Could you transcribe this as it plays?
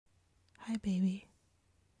Hi, baby.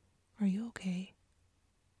 Are you okay?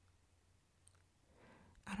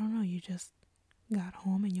 I don't know, you just got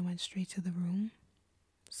home and you went straight to the room.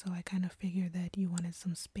 So I kind of figured that you wanted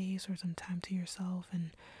some space or some time to yourself,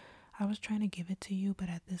 and I was trying to give it to you, but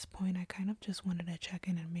at this point I kind of just wanted to check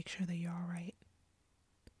in and make sure that you're alright.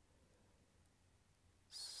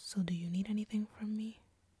 So do you need anything from me?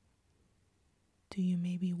 Do you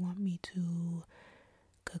maybe want me to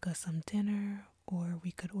cook us some dinner, or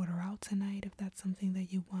we could order out tonight if that's something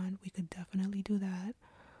that you want? We could definitely do that.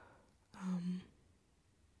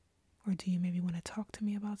 Or do you maybe want to talk to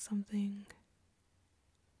me about something?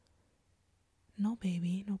 No,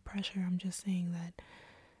 baby, no pressure. I'm just saying that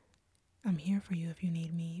I'm here for you if you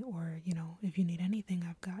need me, or, if you need anything,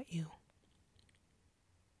 I've got you.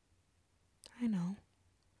 I know.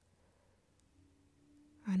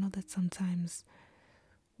 I know that sometimes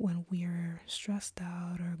when we're stressed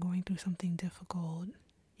out or going through something difficult,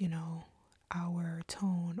 our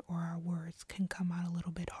tone or our words can come out a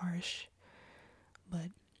little bit harsh. But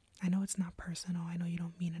I know it's not personal. I know you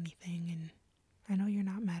don't mean anything, and I know you're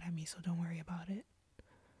not mad at me, so don't worry about it.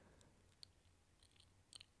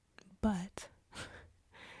 But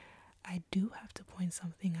I do have to point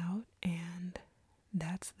something out, and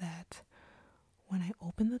that's that when I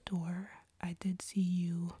opened the door, I did see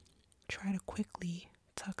you try to quickly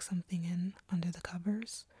tuck something in under the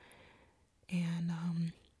covers. And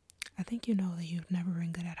I think you know that you've never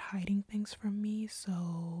been good at hiding things from me,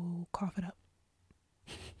 so cough it up.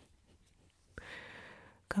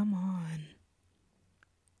 Come on.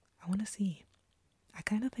 I want to see. I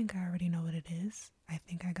kind of think I already know what it is. I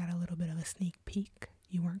think I got a little bit of a sneak peek.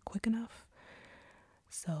 You weren't quick enough.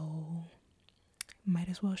 So, might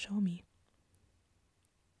as well show me.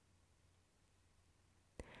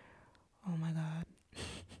 Oh my god.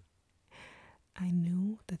 I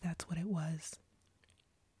knew that that's what it was.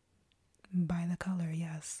 By the color,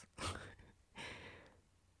 yes.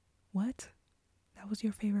 What? That was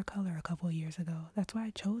your favorite color a couple of years ago. That's why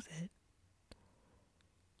I chose it.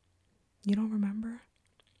 You don't remember?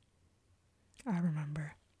 I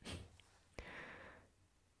remember.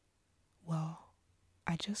 Well,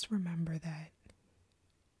 I just remember that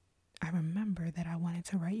I wanted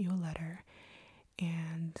to write you a letter,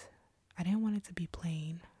 and I didn't want it to be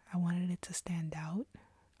plain. I wanted it to stand out.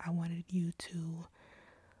 I wanted you to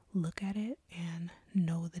look at it and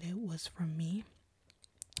know that it was from me,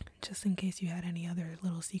 just in case you had any other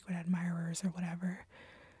little secret admirers or whatever.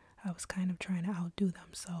 I was kind of trying to outdo them,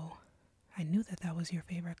 so I knew that that was your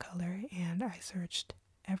favorite color, and I searched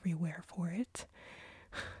everywhere for it.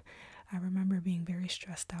 I remember being very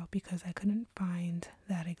stressed out because I couldn't find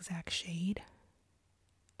that exact shade,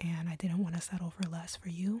 and I didn't want to settle for less for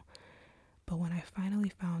you. But when I finally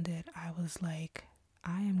found it, I was like,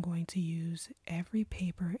 I am going to use every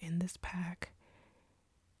paper in this pack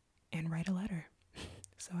and write a letter.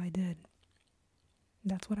 So I did.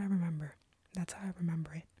 That's what I remember. That's how I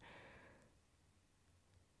remember it.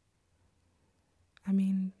 I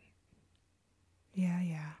mean, yeah.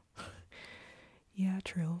 Yeah,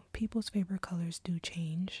 true. People's favorite colors do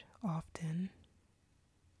change often.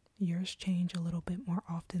 Yours change a little bit more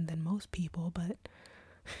often than most people, but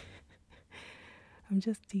I'm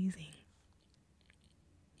just teasing.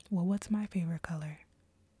 Well, what's my favorite color?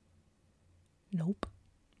 Nope.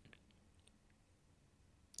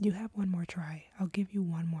 You have one more try. I'll give you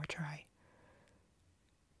one more try.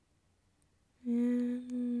 I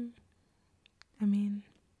mean,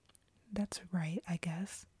 that's right, I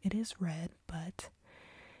guess. It is red, but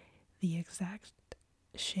the exact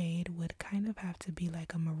shade would kind of have to be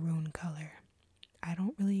like a maroon color. I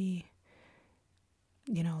don't really,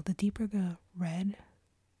 the deeper the red,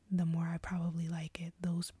 the more I probably like it.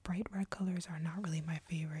 Those bright red colors are not really my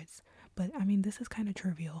favorites. But, I mean, this is kind of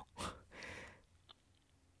trivial.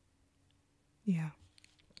 Yeah.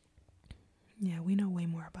 Yeah, we know way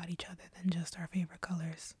more about each other than just our favorite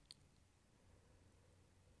colors.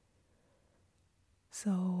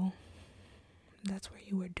 So, that's where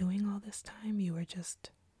you were doing all this time? You were just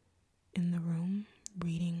in the room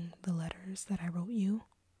reading the letters that I wrote you?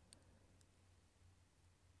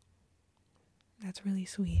 That's really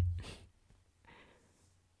sweet.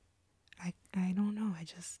 I don't know, I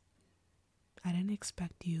didn't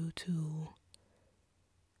expect you to...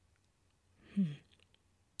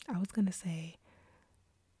 I was gonna say,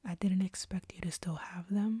 I didn't expect you to still have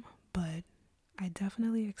them, but I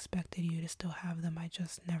definitely expected you to still have them. I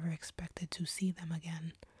just never expected to see them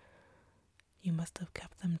again. You must have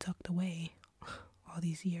kept them tucked away all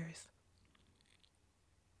these years.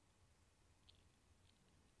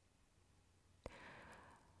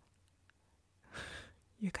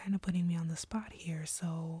 You're kind of putting me on the spot here,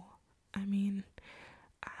 so I mean,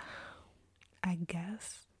 I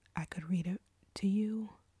guess I could read it to you.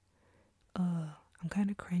 I'm kind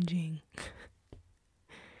of cringing.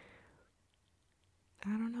 I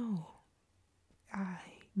don't know.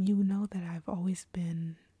 You know that I've always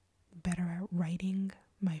been better at writing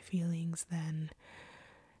my feelings than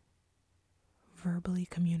verbally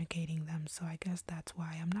communicating them, so I guess that's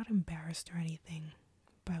why I'm not embarrassed or anything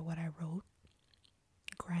by what I wrote.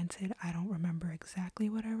 Granted, I don't remember exactly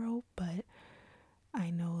what I wrote, but I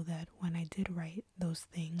know that when I did write those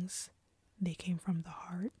things, they came from the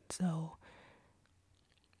heart, so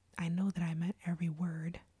I know that I meant every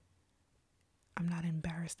word. I'm not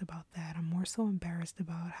embarrassed about that. I'm more so embarrassed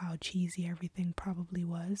about how cheesy everything probably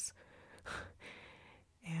was.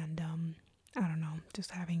 And I don't know,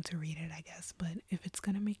 just having to read it, I guess. But if it's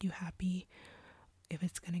gonna make you happy, if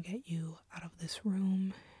it's gonna get you out of this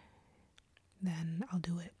room, then I'll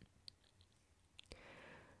do it.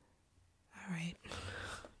 Alright.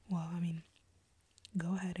 Well, I mean,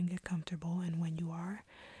 go ahead and get comfortable, and when you are,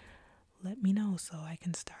 let me know so I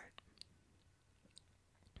can start.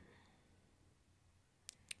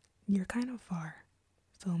 You're kind of far,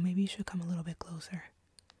 so maybe you should come a little bit closer.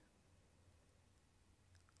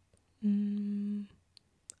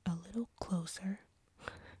 A little closer.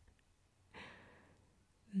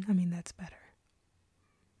 I mean, that's better.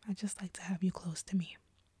 I just like to have you close to me.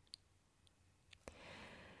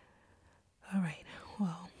 Alright,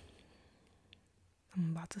 well,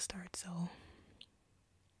 I'm about to start, so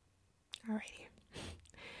alrighty.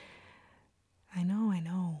 I know.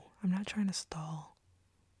 I'm not trying to stall.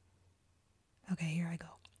 Okay, here I go.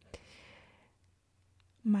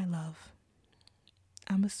 My love,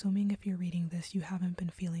 I'm assuming if you're reading this, you haven't been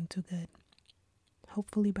feeling too good.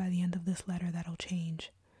 Hopefully by the end of this letter, that'll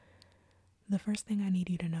change. The first thing I need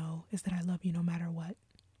you to know is that I love you no matter what.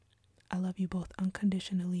 I love you both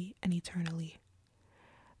unconditionally and eternally.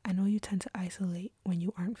 I know you tend to isolate when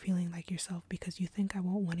you aren't feeling like yourself because you think I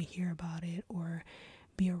won't want to hear about it or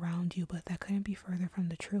be around you, but that couldn't be further from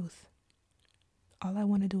the truth. All I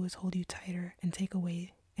want to do is hold you tighter and take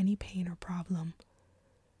away any pain or problem.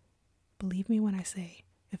 Believe me when I say,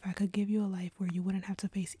 if I could give you a life where you wouldn't have to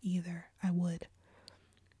face either, I would.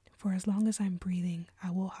 For as long as I'm breathing,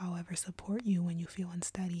 I will, however, support you when you feel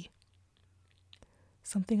unsteady.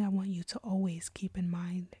 Something I want you to always keep in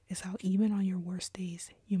mind is how even on your worst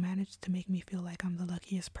days, you manage to make me feel like I'm the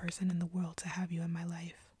luckiest person in the world to have you in my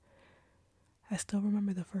life. I still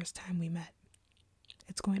remember the first time we met.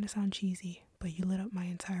 It's going to sound cheesy, but you lit up my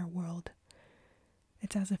entire world.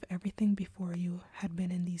 It's as if everything before you had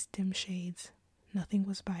been in these dim shades. Nothing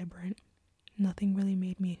was vibrant. Nothing really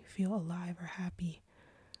made me feel alive or happy.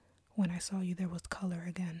 When I saw you, there was color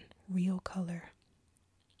again, real color.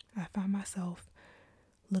 I found myself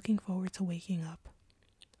looking forward to waking up,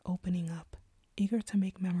 opening up, eager to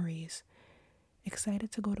make memories,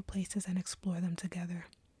 excited to go to places and explore them together.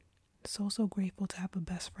 So grateful to have a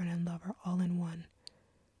best friend and lover all in one.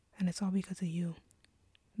 And it's all because of you,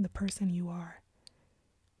 the person you are.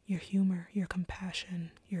 Your humor, your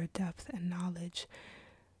compassion, your depth and knowledge,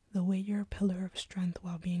 the way you're a pillar of strength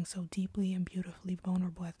while being so deeply and beautifully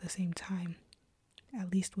vulnerable at the same time,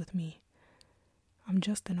 at least with me. I'm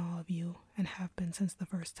just in awe of you and have been since the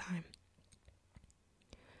first time.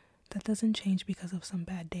 That doesn't change because of some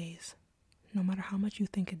bad days. No matter how much you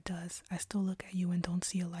think it does, I still look at you and don't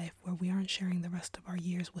see a life where we aren't sharing the rest of our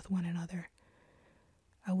years with one another.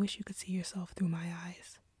 I wish you could see yourself through my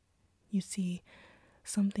eyes. You see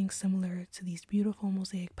something similar to these beautiful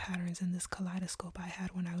mosaic patterns in this kaleidoscope I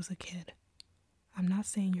had when I was a kid. I'm not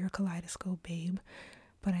saying you're a kaleidoscope, babe,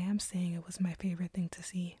 but I am saying it was my favorite thing to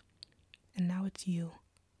see. And now it's you.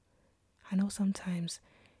 I know sometimes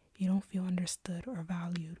you don't feel understood or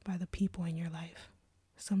valued by the people in your life.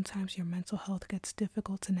 Sometimes your mental health gets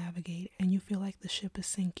difficult to navigate and you feel like the ship is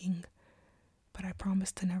sinking. But I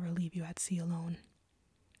promise to never leave you at sea alone.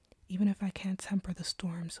 Even if I can't temper the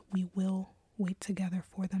storms, we will wait together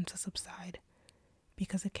for them to subside,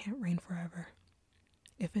 because it can't rain forever.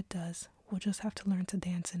 If it does, we'll just have to learn to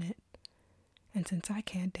dance in it. And since I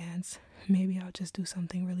can't dance, maybe I'll just do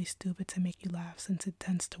something really stupid to make you laugh since it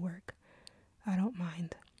tends to work. I don't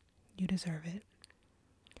mind. You deserve it.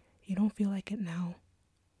 You don't feel like it now,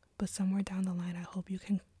 but somewhere down the line I hope you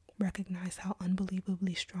can recognize how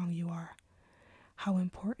unbelievably strong you are, how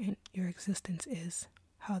important your existence is,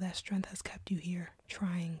 how that strength has kept you here,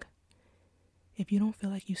 trying. If you don't feel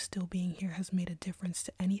like you still being here has made a difference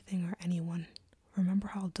to anything or anyone, remember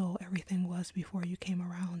how dull everything was before you came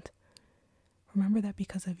around. Remember that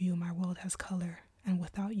because of you, my world has color, and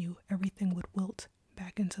without you, everything would wilt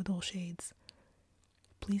back into dull shades.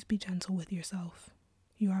 Please be gentle with yourself.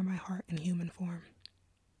 You are my heart in human form.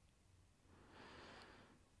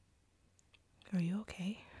 Are you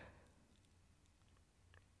okay?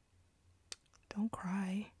 Don't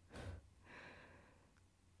cry.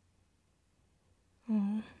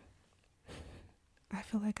 Oh, I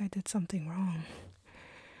feel like I did something wrong.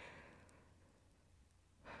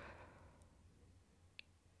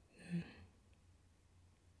 I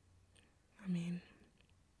mean,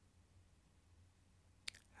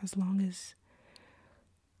 as long as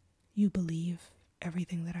you believe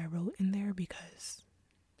everything that I wrote in there, because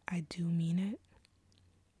I do mean it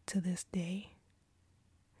to this day,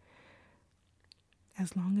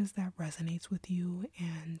 as long as that resonates with you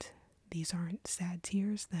and these aren't sad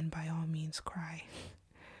tears, then by all means cry.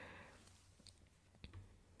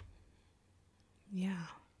 Yeah.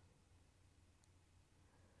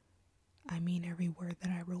 I mean every word that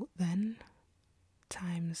I wrote then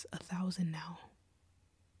times 1,000 now.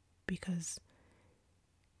 Because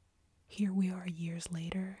here we are years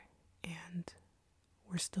later and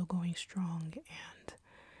we're still going strong, and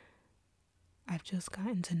I've just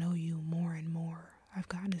gotten to know you more and more. I've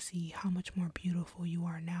gotten to see how much more beautiful you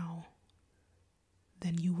are now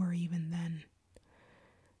than you were even then.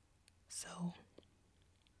 So,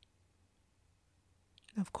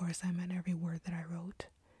 of course, I meant every word that I wrote.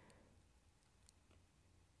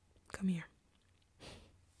 Come here.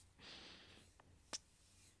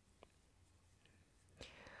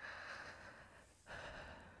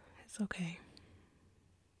 It's okay.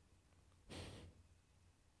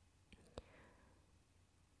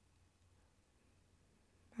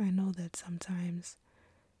 I know that sometimes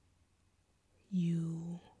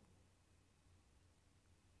you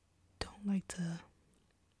don't like to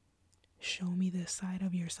show me this side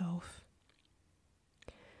of yourself.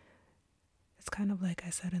 It's kind of like I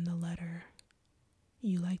said in the letter.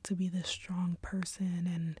 You like to be this strong person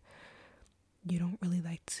and you don't really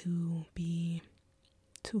like to be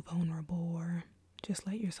too vulnerable or just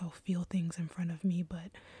let yourself feel things in front of me,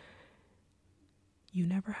 but you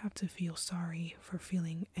never have to feel sorry for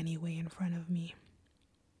feeling any way in front of me.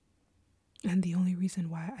 And the only reason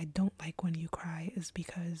why I don't like when you cry is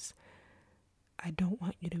because I don't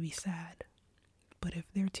want you to be sad. But if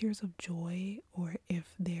they're tears of joy, or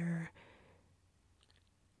if they're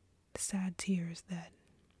sad tears that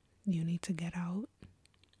you need to get out,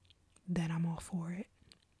 then I'm all for it.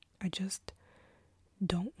 I just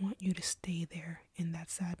don't want you to stay there in that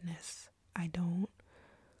sadness. I don't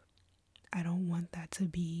want that to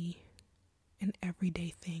be an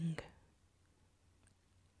everyday thing.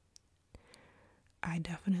 I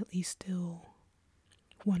definitely still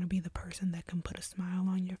want to be the person that can put a smile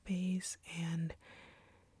on your face and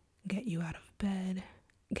get you out of bed,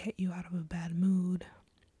 get you out of a bad mood,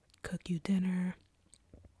 cook you dinner,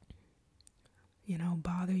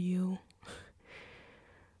 bother you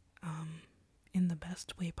in the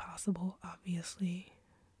best way possible, obviously.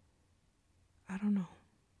 I don't know.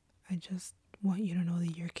 I just want you to know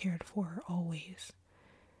that you're cared for always,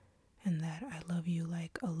 and that I love you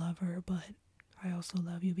like a lover, but I also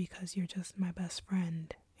love you because you're just my best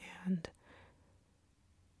friend. And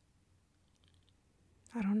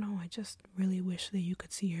I don't know, I just really wish that you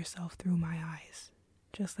could see yourself through my eyes.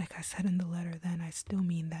 Just like I said in the letter then, I still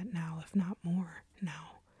mean that now, if not more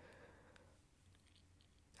now.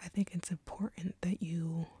 I think it's important that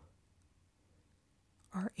you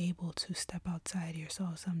are able to step outside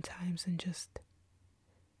yourself sometimes and just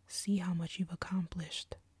see how much you've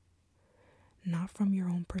accomplished. Not from your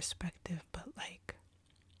own perspective, but like,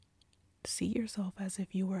 see yourself as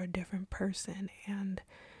if you were a different person, and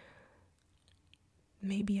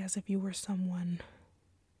maybe as if you were someone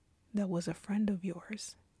that was a friend of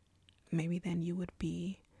yours. Maybe then you would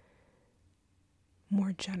be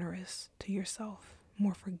more generous to yourself,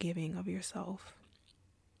 more forgiving of yourself.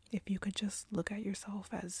 If you could just look at yourself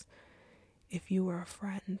as if you were a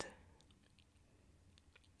friend,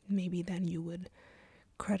 maybe then you would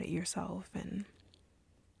credit yourself and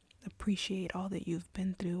appreciate all that you've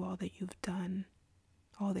been through, all that you've done,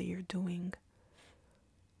 all that you're doing.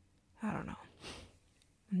 I don't know.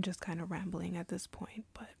 I'm just kind of rambling at this point,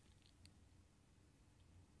 but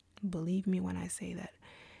believe me when I say that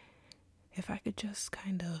if I could just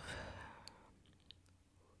kind of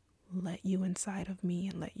let you inside of me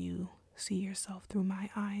and let you see yourself through my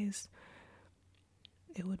eyes,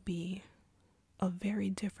 it would be a very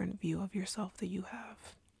different view of yourself that you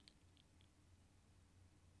have.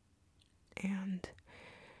 And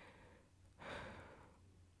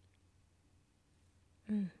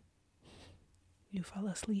you fell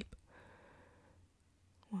asleep.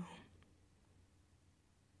 Well,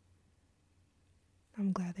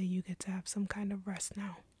 I'm glad that you get to have some kind of rest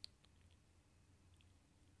now.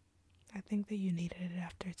 I think that you needed it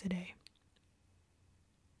after today.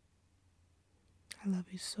 I love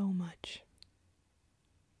you so much.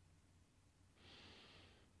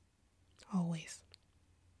 Always.